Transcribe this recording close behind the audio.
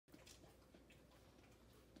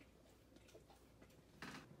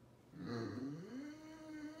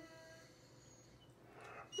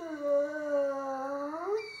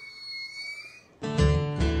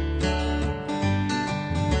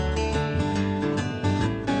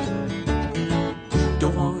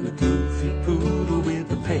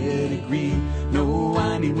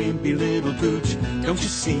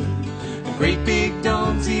see. A great big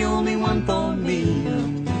dog's the only one for me.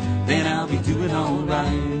 Then I'll be doing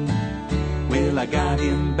alright. Well, I got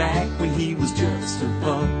him back when he was just a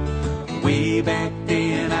pup. Way back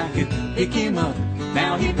then I could pick him up.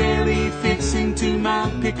 Now he barely fits into my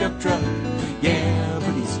pickup truck. Yeah,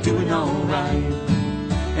 but he's doing alright.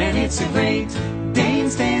 And it's a Great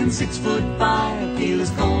Dane, stands 6'5". Feel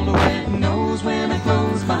his cold wet nose when I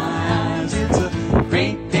close my eyes. It's a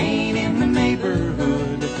Great Dane in the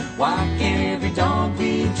neighborhood. Why can't every dog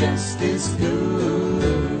be just as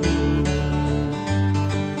good?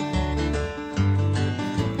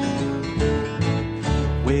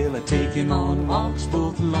 Well, I take him on walks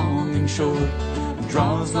both long and short.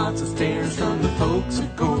 Draws lots of stares from the folks,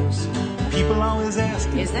 of course. People always ask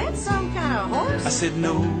him, is that some kind of horse? I said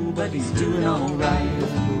no, but he's doing alright.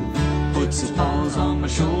 Puts his paws on my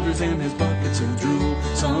shoulders and his buckets of drool.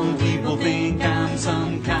 Some people think I'm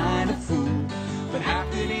some kind of fool, but how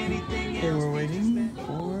could anything else? Okay, we're waiting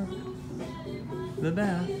for the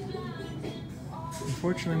bath.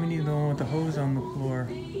 Unfortunately, we need the one with the hose on the floor.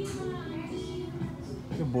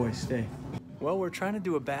 Good boy, stay. Well, we're trying to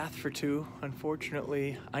do a bath for two.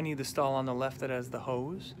 Unfortunately, I need the stall on the left that has the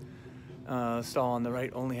hose. The stall on the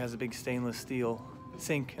right only has a big stainless steel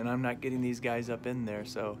sink, and I'm not getting these guys up in there,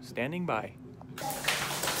 so standing by. Good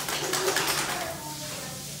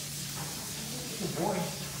boy.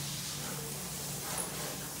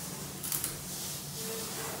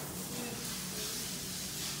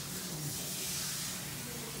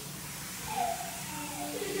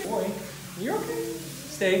 Boy, you okay?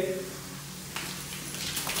 Stay.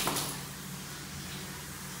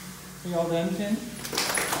 You all done, Finn?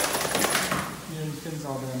 Yeah, Finn's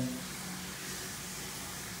all done.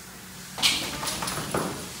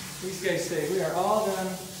 These guys say, we are all done.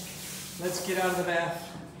 Let's get out of the bath.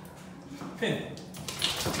 Finn.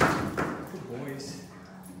 Good boys.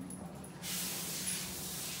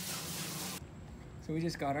 So we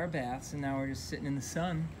just got our baths and now we're just sitting in the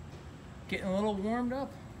sun, getting a little warmed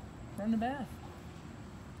up from the bath.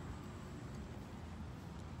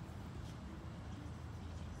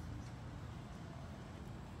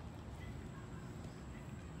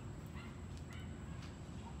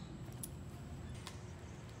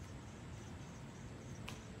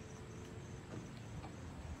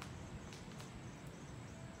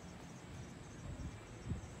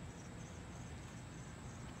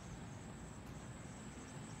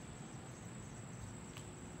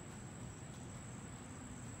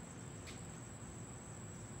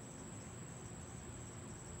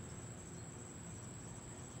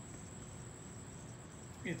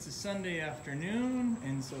 It's a Sunday afternoon,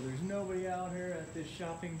 and so there's nobody out here at this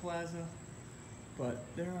shopping plaza, but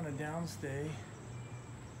they're on a downstay,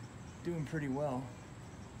 doing pretty well.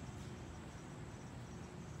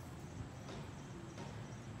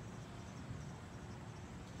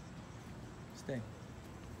 Stay.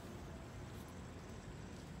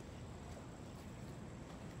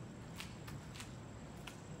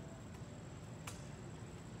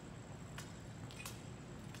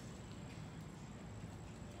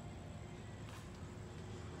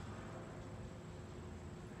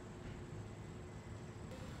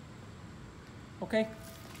 Okay,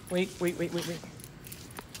 wait.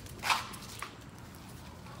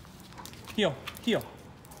 Heel.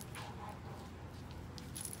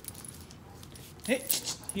 Hey,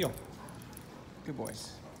 heel. Good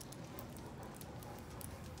boys.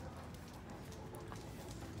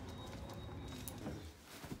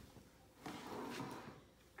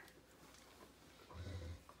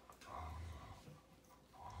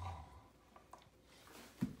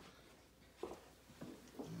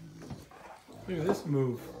 Look at this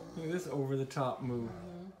move. Look at this over-the-top move.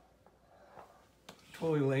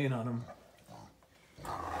 Totally laying on him.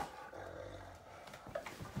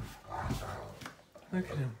 Look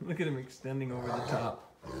at him. Look at him extending over the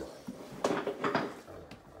top.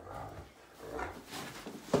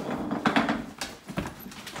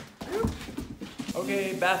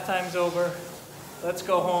 Okay, bath time's over. Let's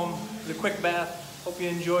go home. It was a quick bath. Hope you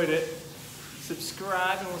enjoyed it.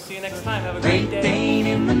 Subscribe and we'll see you next time. Have a great day. Great Dane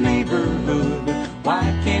in the neighborhood. Why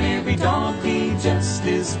can't every dog be just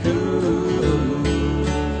as good?